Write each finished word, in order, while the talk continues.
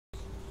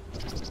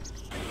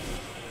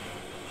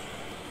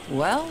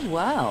Well,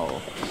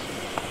 well.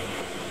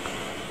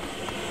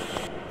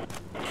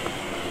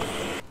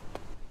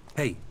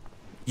 Hey,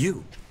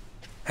 you.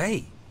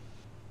 Hey,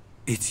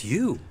 it's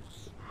you.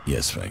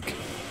 Yes, Frank.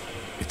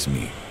 It's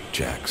me,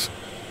 Jax.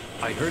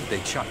 I heard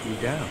they'd shot you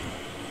down.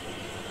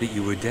 That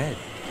you were dead.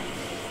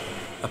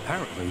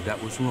 Apparently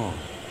that was wrong.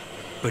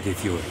 But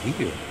if you're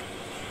here,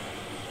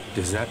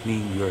 does that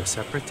mean you're a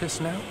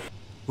separatist now?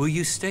 Will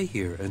you stay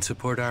here and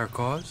support our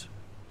cause?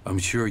 I'm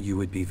sure you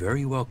would be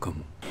very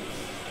welcome.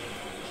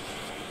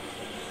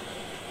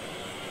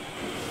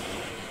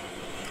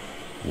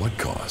 What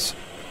cause?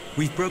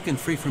 We've broken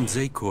free from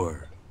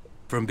Zakor,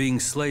 from being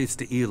slaves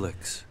to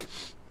ELEX.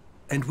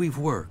 And we've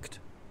worked,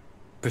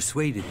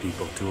 persuaded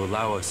people to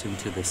allow us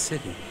into the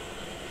city.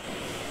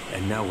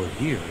 And now we're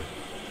here,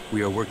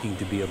 we are working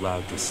to be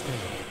allowed to stay.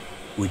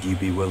 Would you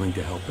be willing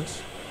to help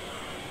us?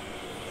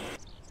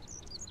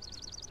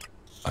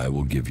 I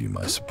will give you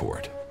my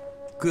support.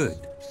 Good.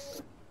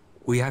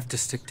 We have to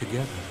stick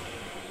together.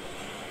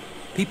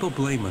 People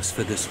blame us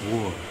for this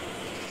war,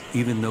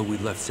 even though we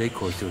left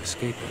Zakor to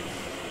escape it.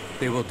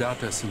 They will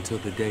doubt us until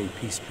the day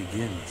peace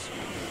begins.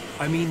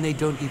 I mean, they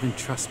don't even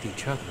trust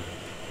each other.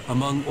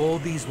 Among all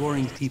these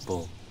warring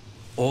people,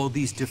 all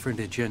these different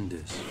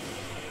agendas,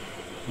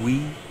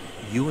 we,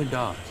 you and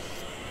I,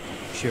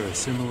 share a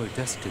similar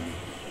destiny.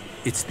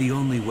 It's the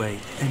only way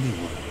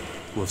anyone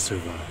will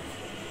survive.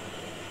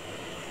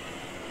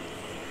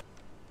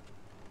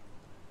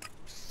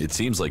 It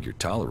seems like you're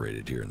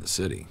tolerated here in the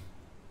city.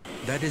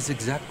 That is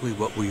exactly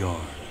what we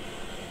are.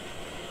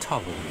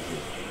 Tolerated.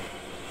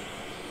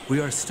 We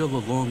are still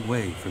a long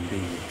way from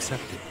being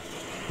accepted.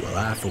 Well,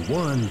 I, for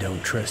one,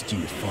 don't trust you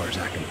as far as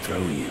I can throw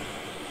you.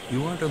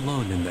 You aren't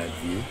alone in that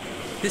view.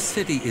 This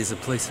city is a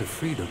place of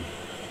freedom,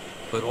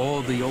 but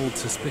all the old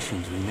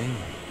suspicions remain.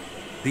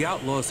 The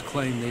outlaws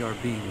claim they are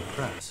being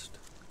oppressed.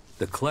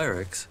 The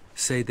clerics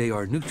say they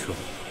are neutral,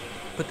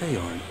 but they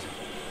aren't.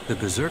 The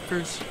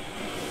berserkers,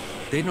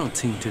 they don't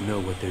seem to know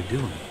what they're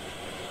doing,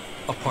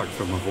 apart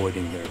from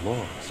avoiding their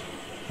laws.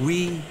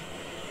 We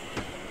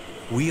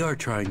are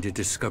trying to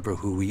discover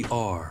who we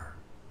are.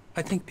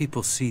 I think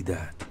people see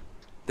that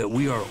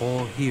we are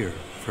all here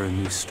for a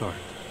new start.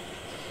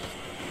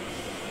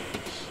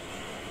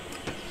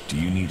 Do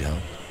you need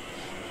help?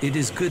 It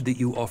is good that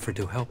you offer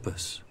to help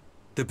us.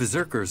 The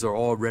berserkers are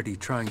already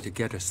trying to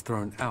get us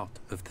thrown out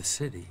of the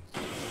city.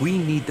 We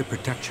need the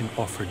protection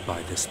offered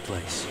by this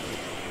place.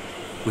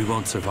 We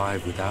won't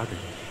survive without it.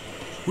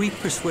 We've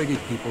persuaded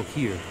people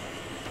here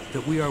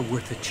that we are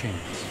worth a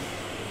chance.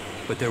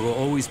 But there will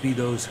always be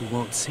those who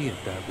won't see it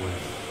that way.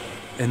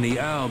 And the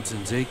Albs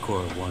and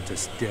Zakor want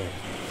us dead.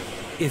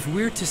 If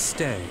we're to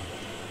stay,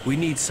 we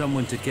need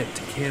someone to get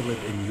to Caleb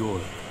and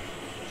York.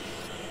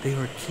 They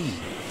are key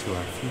to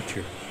our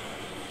future.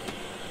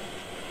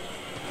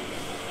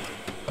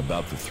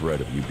 About the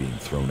threat of you being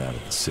thrown out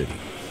of the city.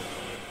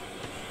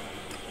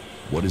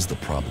 What is the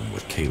problem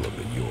with Caleb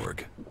and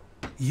Jorg?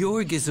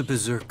 Jorg is a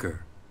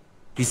berserker.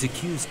 He's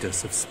accused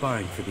us of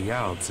spying for the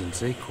Albs and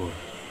Zakor.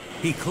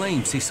 He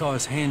claims he saw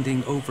us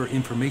handing over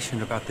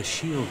information about the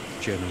shield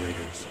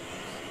generators.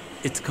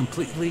 It's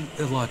completely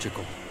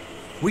illogical.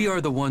 We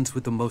are the ones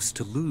with the most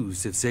to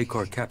lose if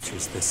Zakor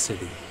captures this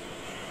city.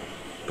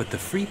 But the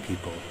free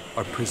people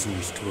are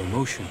prisoners to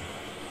emotion.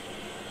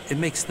 It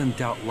makes them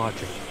doubt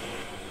logic.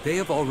 They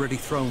have already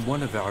thrown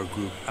one of our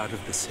group out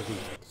of the city.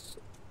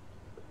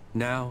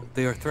 Now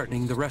they are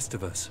threatening the rest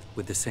of us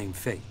with the same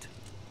fate.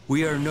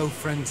 We are no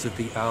friends of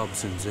the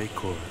Albs and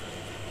Zakor.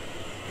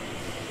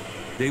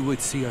 They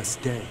would see us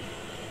dead.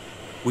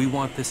 We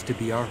want this to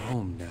be our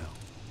home now.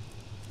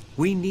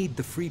 We need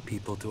the free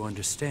people to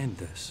understand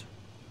this.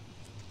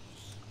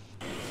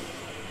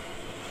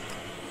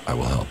 I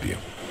will help you.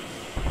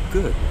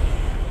 Good.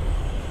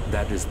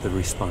 That is the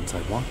response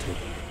I wanted.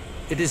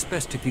 It is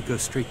best if you go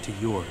straight to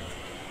Jorg.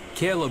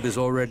 Caleb is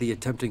already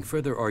attempting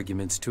further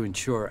arguments to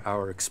ensure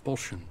our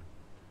expulsion.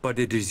 But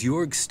it is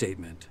Jorg's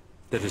statement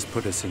that has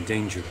put us in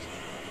danger.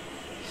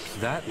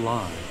 That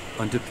lie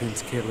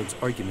underpins Caleb's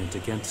argument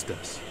against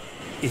us.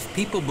 If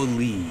people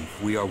believe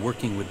we are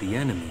working with the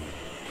enemy,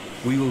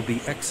 we will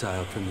be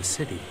exiled from the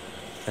city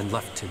and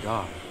left to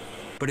die.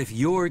 But if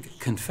Jorg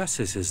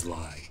confesses his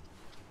lie,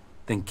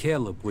 then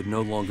Caleb would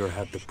no longer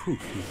have the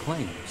proof he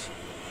claims.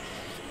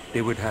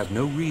 They would have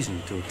no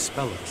reason to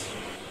expel us.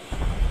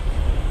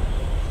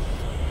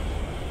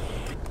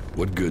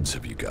 What goods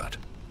have you got?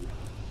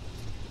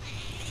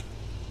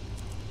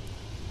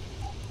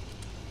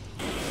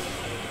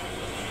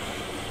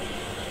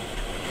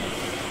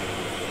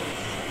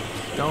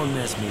 Don't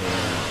mess me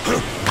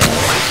around.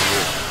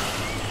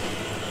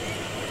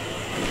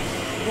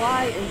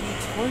 Why are you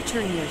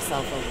torturing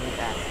yourself over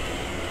that?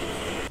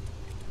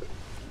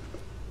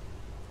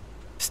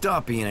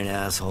 Stop being an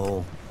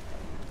asshole.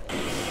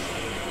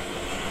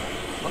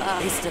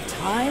 Waste of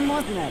time,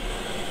 wasn't it?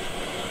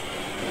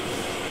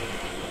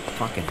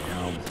 Fucking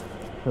hell.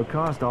 It'll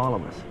cost all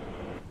of us.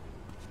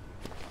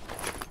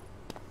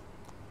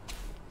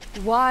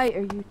 Why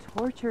are you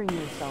torturing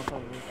yourself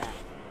over that?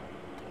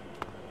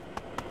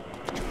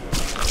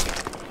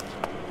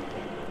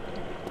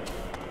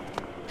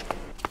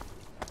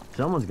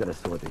 Someone's gotta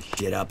sort this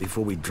shit out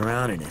before we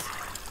drown in it.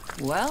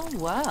 Well,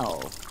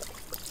 well.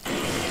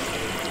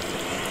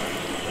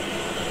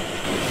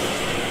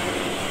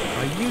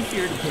 Are you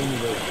here to pay me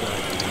those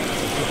charges?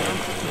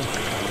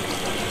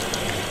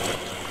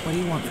 What do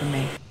you want from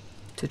me?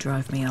 To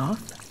drive me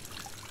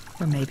off?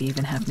 Or maybe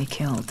even have me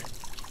killed?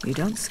 You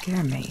don't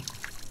scare me.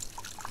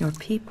 Your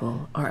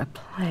people are a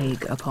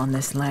plague upon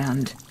this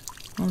land.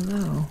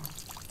 Although,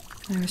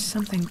 there is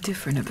something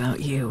different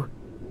about you.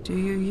 Do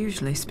you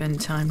usually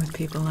spend time with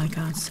people like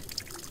us?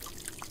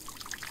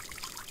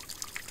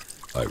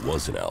 I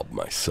was an alb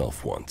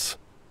myself once.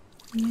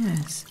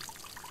 Yes.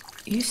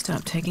 You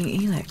stopped taking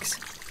ELEX.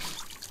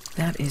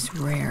 That is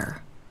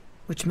rare,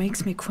 which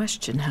makes me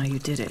question how you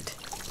did it.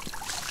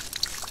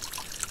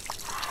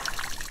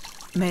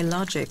 May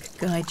logic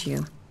guide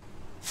you.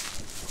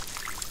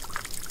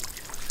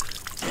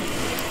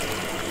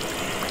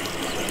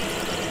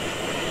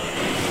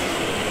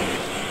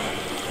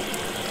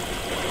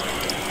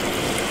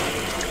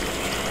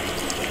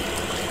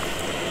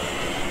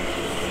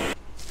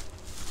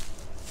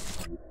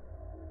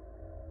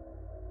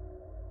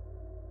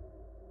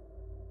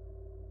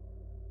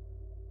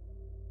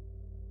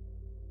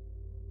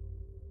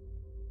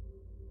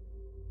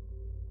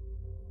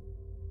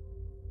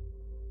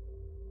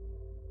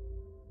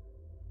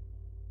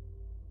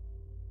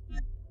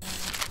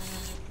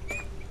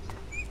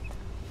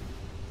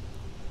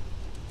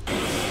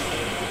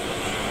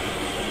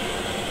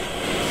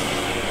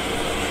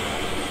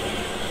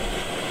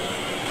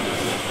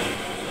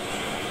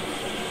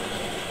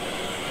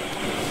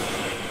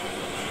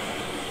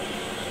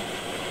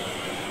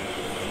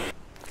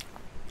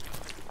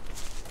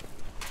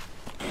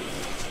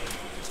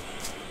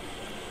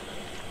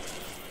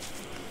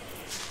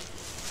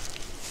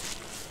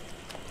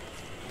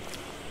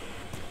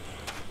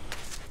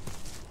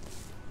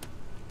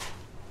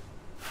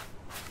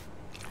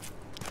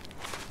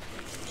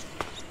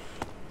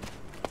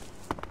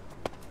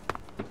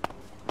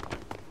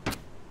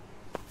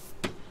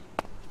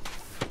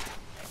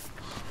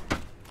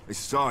 I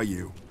saw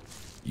you.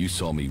 You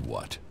saw me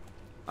what?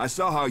 I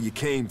saw how you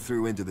came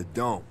through into the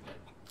dome.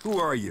 Who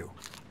are you?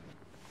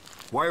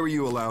 Why were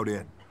you allowed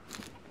in?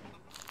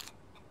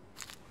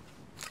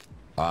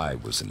 I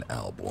was an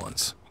alb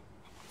once.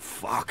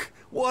 Fuck.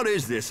 What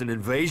is this, an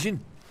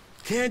invasion?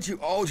 Can't you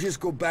all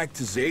just go back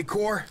to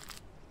Zakor?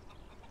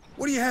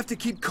 What do you have to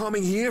keep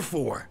coming here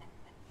for?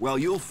 Well,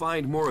 you'll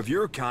find more of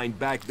your kind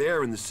back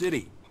there in the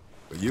city.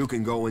 But you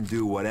can go and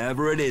do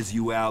whatever it is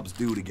you albs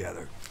do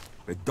together.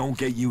 But don't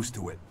get used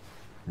to it.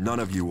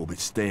 None of you will be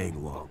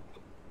staying long.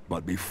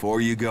 But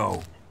before you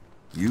go,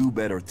 you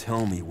better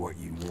tell me what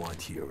you want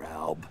here,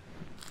 Alb.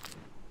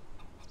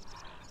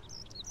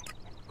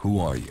 Who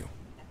are you?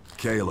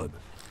 Caleb.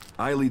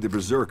 I lead the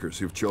Berserkers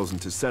who've chosen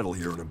to settle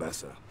here in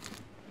Abessa.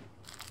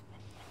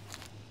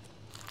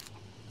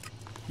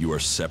 You are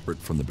separate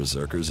from the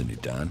Berserkers in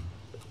Udan?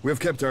 We have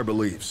kept our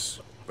beliefs,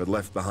 but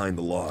left behind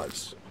the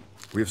laws.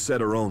 We have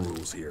set our own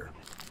rules here.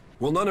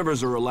 Well, none of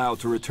us are allowed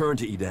to return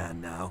to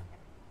Edan now.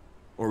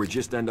 Or we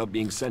just end up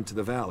being sent to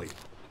the valley.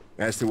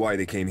 As to why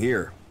they came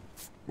here,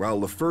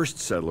 well, the first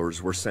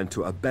settlers were sent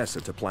to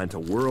Abessa to plant a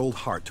world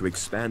heart to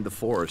expand the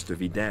forest of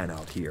Edan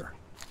out here.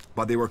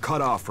 But they were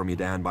cut off from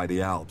Edan by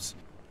the Albs,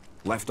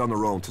 left on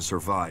their own to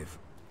survive.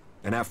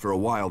 And after a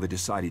while, they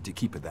decided to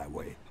keep it that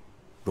way.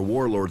 The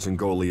warlords in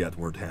Goliath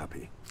weren't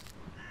happy.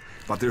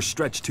 But they're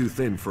stretched too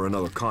thin for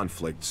another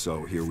conflict,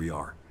 so here we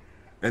are.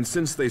 And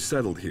since they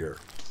settled here,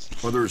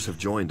 others have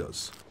joined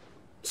us.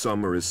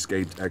 Some are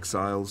escaped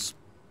exiles,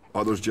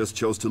 others just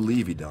chose to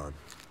leave Edan.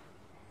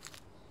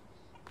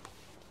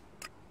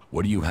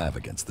 What do you have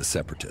against the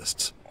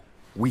Separatists?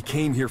 We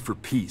came here for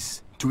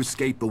peace, to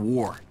escape the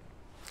war.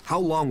 How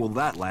long will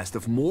that last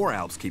if more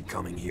Albs keep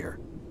coming here?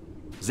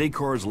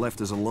 Zakor's left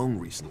us alone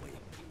recently.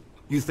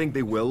 You think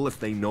they will if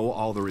they know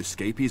all their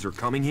escapees are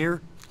coming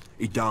here?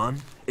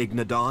 Edan?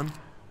 Ignadon?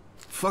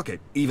 Fuck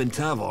it, even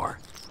Tavar.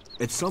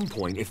 At some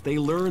point, if they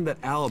learn that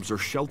Albs are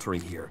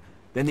sheltering here,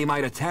 then they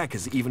might attack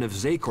us even if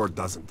Zakor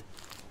doesn't.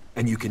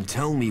 And you can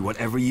tell me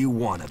whatever you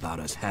want about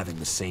us having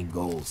the same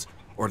goals,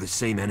 or the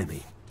same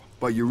enemy.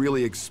 But you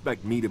really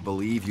expect me to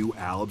believe you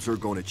Albs are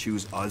going to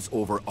choose us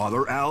over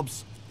other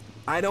Albs?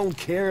 I don't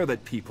care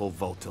that people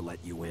vote to let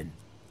you in.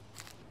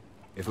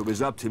 If it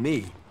was up to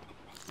me,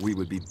 we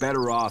would be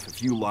better off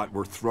if you lot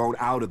were thrown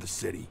out of the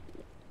city.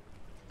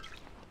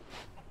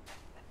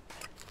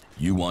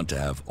 You want to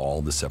have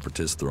all the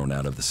Separatists thrown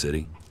out of the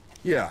city?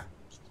 Yeah.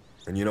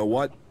 And you know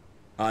what?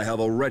 I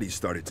have already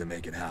started to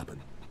make it happen.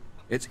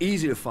 It's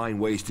easy to find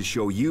ways to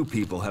show you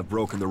people have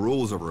broken the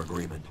rules of our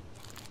agreement.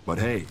 But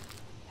hey,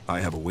 I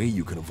have a way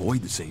you can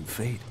avoid the same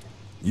fate.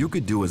 You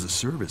could do us a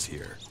service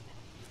here.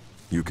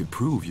 You could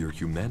prove your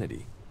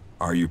humanity.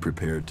 Are you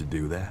prepared to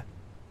do that?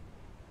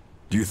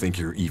 Do you think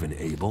you're even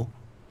able?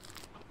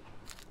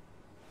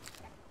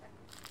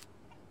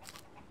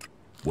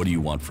 What do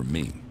you want from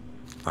me?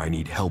 I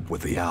need help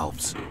with the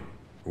Albs.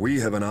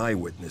 We have an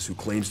eyewitness who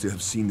claims to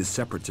have seen the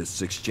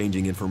Separatists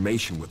exchanging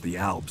information with the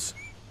Albs.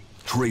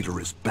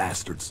 Traitorous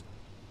bastards.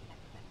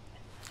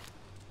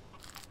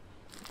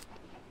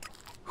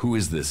 Who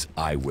is this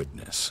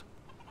eyewitness?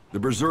 The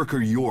Berserker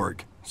Jorg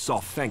saw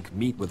Fenk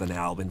meet with an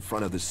Alb in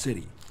front of the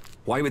city.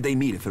 Why would they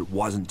meet if it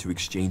wasn't to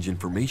exchange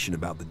information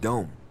about the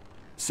dome?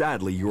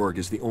 Sadly, Jorg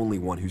is the only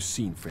one who's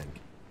seen Fenk.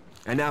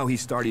 And now he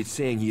started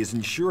saying he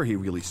isn't sure he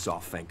really saw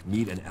Fenk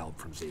meet an Alb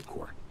from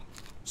Zakor.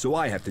 So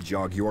I have to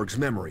jog Jorg's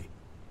memory,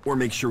 or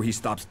make sure he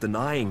stops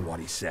denying what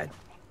he said.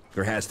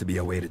 There has to be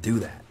a way to do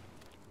that.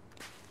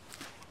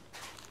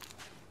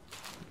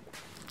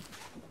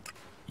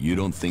 You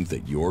don't think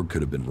that Jorg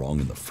could have been wrong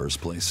in the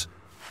first place?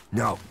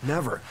 No,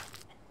 never.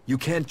 You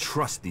can't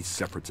trust these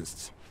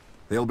separatists.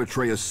 They'll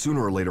betray us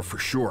sooner or later for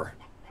sure.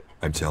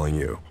 I'm telling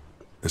you,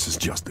 this is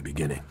just the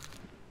beginning.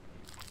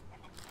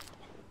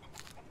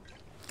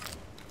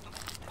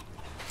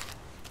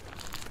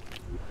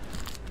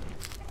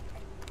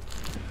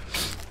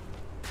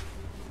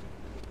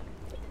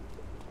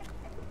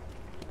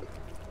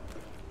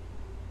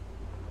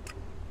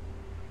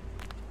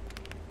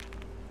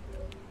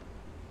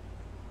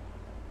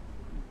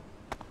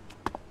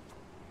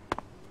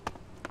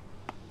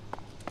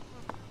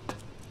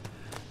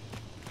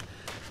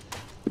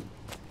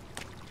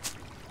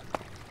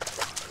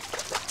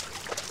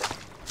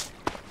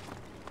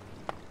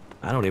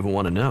 I don't even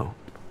want to know.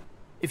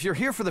 If you're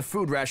here for the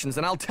food rations,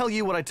 then I'll tell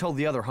you what I told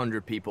the other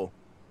 100 people.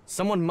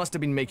 Someone must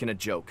have been making a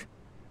joke.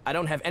 I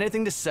don't have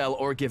anything to sell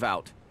or give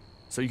out,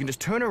 so you can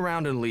just turn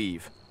around and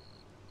leave.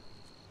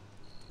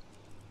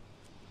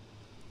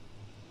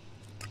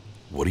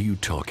 What are you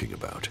talking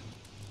about?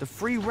 The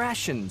free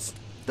rations!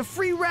 The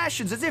free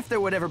rations, as if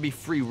there would ever be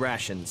free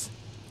rations.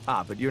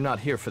 Ah, but you're not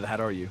here for that,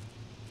 are you?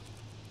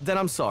 Then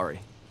I'm sorry.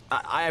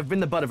 I have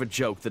been the butt of a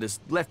joke that has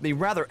left me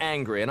rather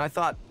angry, and I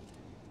thought...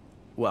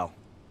 Well,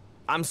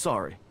 I'm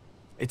sorry.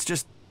 It's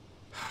just...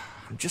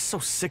 I'm just so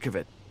sick of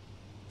it.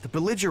 The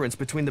belligerence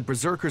between the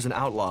berserkers and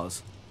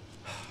outlaws.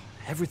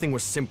 Everything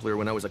was simpler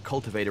when I was a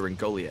cultivator in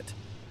Goliath.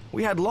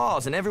 We had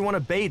laws and everyone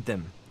obeyed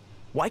them.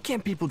 Why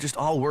can't people just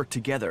all work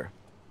together?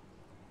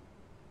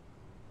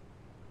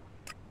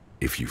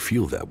 If you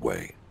feel that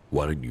way,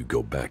 why don't you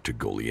go back to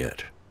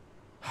Goliath?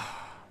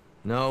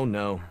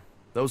 No.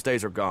 Those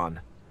days are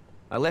gone.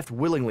 I left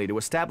willingly to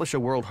establish a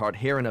world heart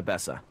here in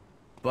Abessa.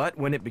 But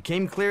when it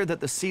became clear that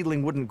the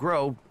seedling wouldn't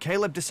grow,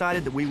 Caleb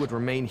decided that we would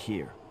remain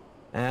here.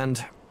 And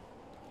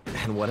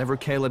whatever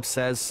Caleb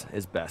says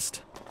is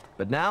best.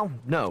 But now,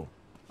 no,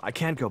 I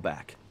can't go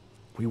back.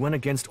 We went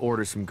against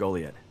orders from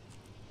Goliath.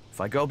 If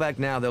I go back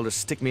now, they'll just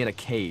stick me in a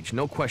cage,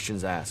 no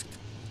questions asked.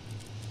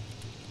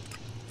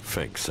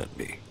 Fenk sent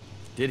me.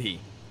 Did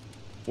he?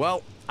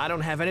 Well, I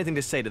don't have anything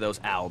to say to those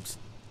Albs.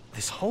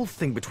 This whole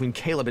thing between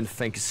Caleb and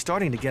Fenk is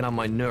starting to get on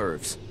my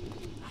nerves.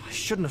 I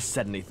shouldn't have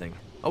said anything,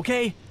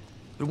 okay?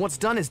 But what's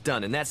done is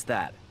done, and that's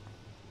that.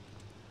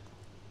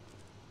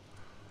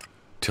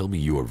 Tell me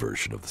your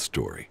version of the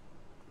story.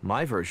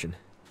 My version?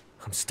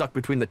 I'm stuck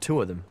between the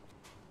two of them.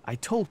 I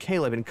told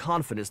Caleb in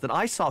confidence that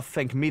I saw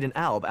Fenk meet an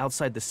Alb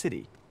outside the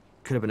city.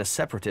 Could have been a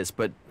separatist,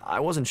 but I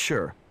wasn't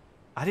sure.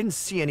 I didn't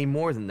see any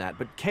more than that,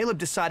 but Caleb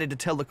decided to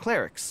tell the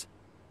clerics.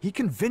 He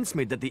convinced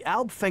me that the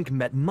Alb Fenk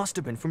met must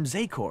have been from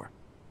Zakor.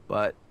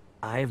 But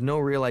I have no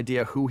real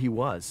idea who he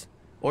was,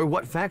 or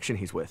what faction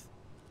he's with.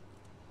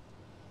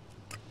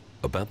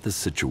 About this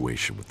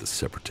situation with the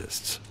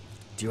separatists.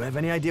 Do you have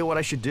any idea what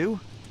I should do?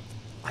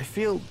 I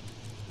feel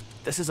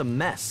this is a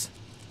mess.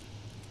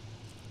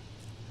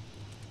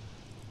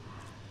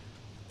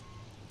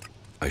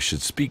 I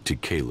should speak to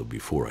Caleb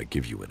before I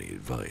give you any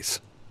advice.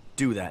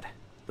 Do that.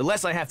 The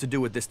less I have to do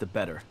with this, the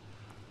better.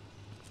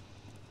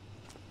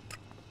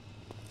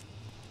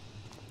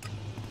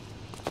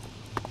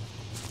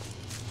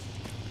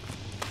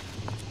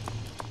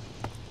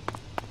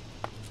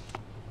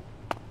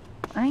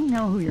 I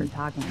know who you're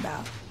talking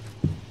about.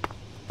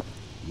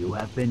 You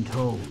have been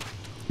told.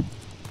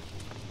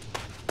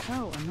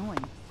 So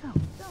annoying. So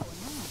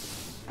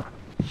annoying.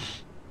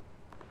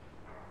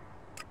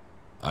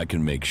 I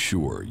can make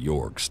sure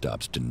Jorg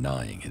stops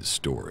denying his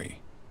story.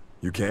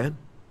 You can?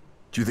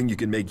 Do you think you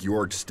can make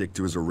Jorg stick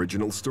to his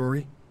original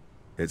story?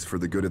 It's for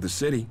the good of the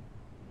city.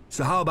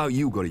 So how about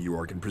you go to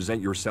Jorg and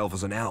present yourself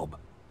as an Alb?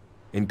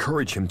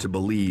 Encourage him to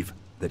believe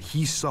that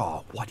he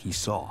saw what he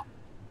saw.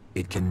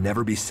 It can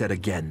never be said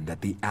again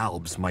that the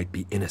Albs might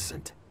be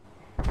innocent.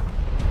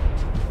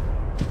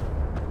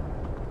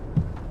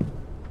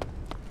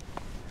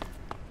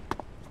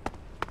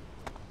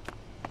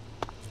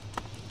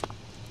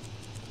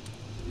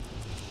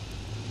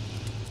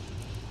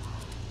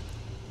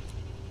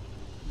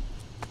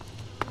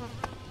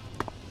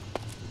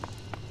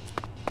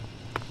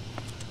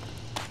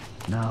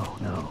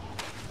 No.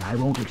 I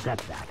won't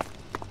accept that.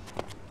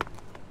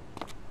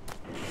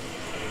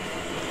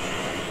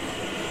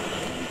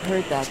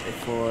 Heard that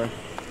before.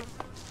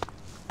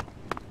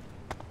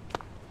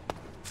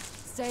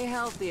 Stay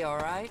healthy, all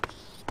right?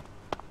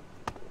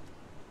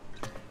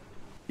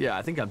 Yeah,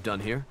 I think I'm done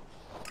here.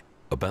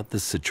 About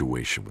this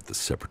situation with the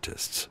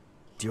separatists.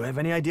 Do you have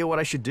any idea what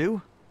I should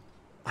do?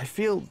 I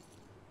feel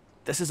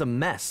this is a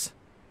mess.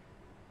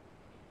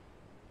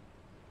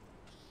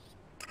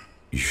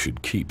 You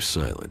should keep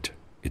silent.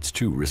 It's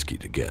too risky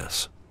to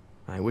guess.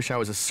 I wish I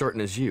was as certain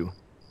as you.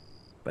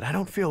 But I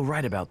don't feel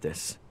right about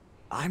this.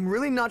 I'm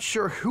really not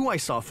sure who I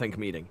saw Fink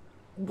meeting.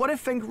 What if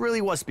Fink really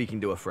was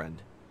speaking to a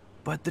friend?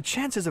 But the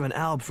chances of an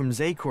alb from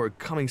Zakor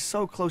coming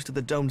so close to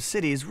the domed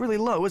city is really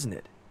low, isn't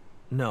it?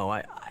 No,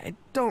 I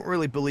don't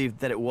really believe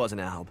that it was an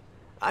alb.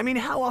 I mean,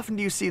 how often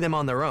do you see them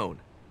on their own?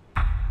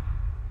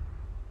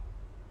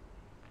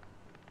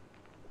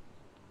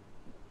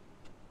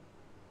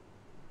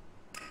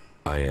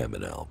 I am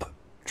an alb.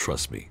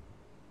 Trust me.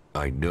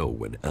 I know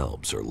when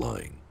albs are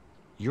lying.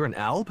 You're an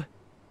alb?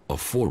 A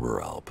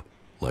former alb.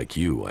 Like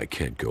you, I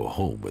can't go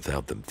home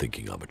without them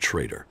thinking I'm a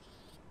traitor.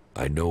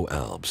 I know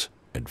albs,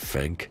 and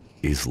Fenk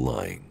is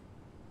lying.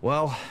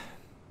 Well,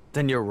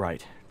 then you're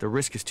right. The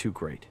risk is too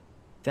great.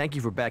 Thank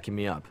you for backing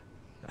me up.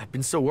 I've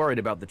been so worried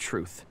about the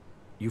truth.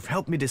 You've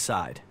helped me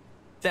decide.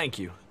 Thank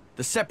you.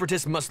 The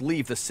Separatists must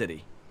leave the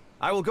city.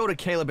 I will go to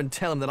Caleb and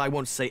tell him that I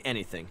won't say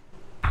anything.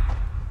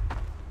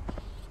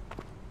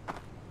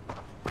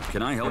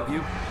 Can I help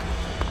you?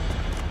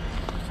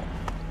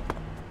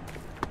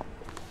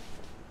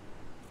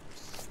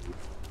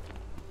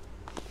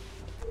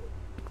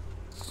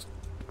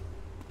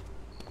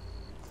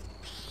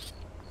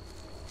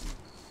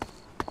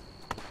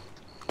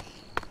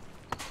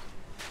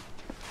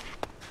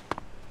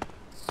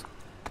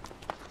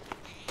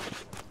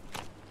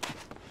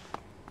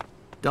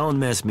 Don't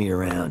mess me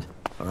around,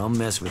 or I'll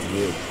mess with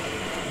you.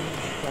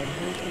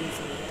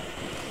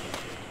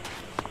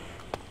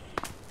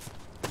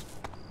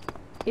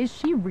 Is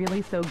she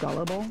really so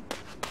gullible?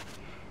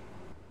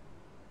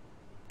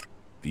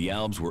 The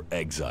albs were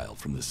exiled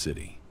from the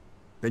city.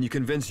 Then you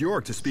convinced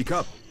York to speak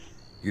up.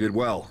 You did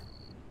well.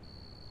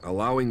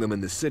 Allowing them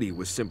in the city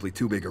was simply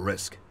too big a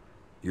risk.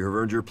 You have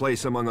earned your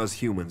place among us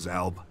humans,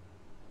 Alb.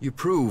 You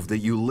proved that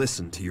you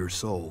listened to your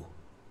soul.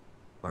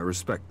 I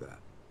respect that.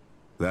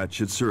 That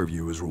should serve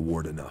you as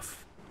reward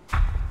enough.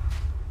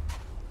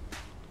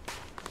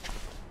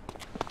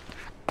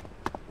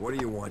 What do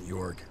you want,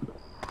 York?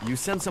 You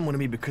sent someone to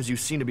me because you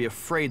seem to be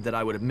afraid that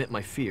I would admit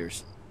my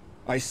fears.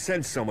 I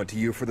sent someone to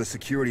you for the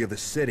security of the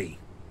city.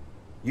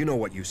 You know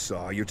what you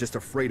saw, you're just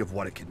afraid of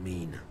what it could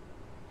mean.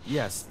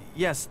 Yes,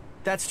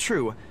 that's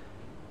true.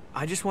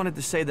 I just wanted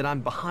to say that I'm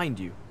behind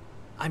you.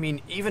 I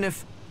mean, even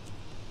if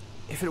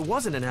it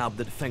wasn't an alb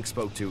that Fenk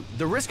spoke to,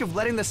 the risk of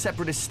letting the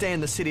Separatists stay in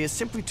the city is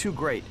simply too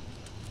great.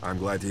 I'm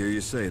glad to hear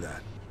you say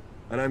that.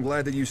 And I'm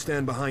glad that you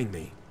stand behind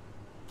me.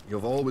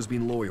 You've always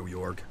been loyal,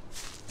 York.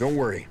 Don't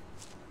worry.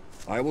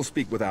 I will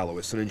speak with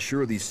Alois and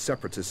ensure these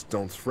Separatists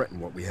don't threaten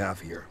what we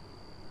have here.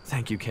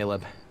 Thank you,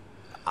 Caleb.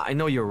 I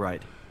know you're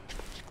right.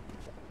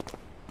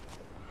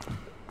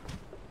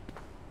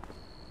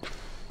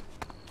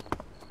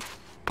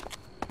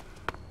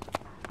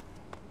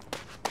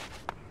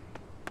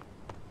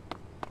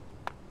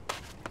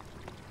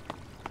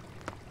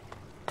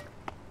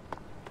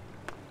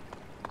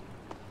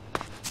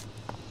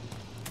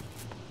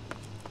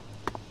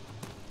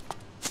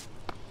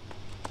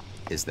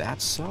 Is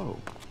that so?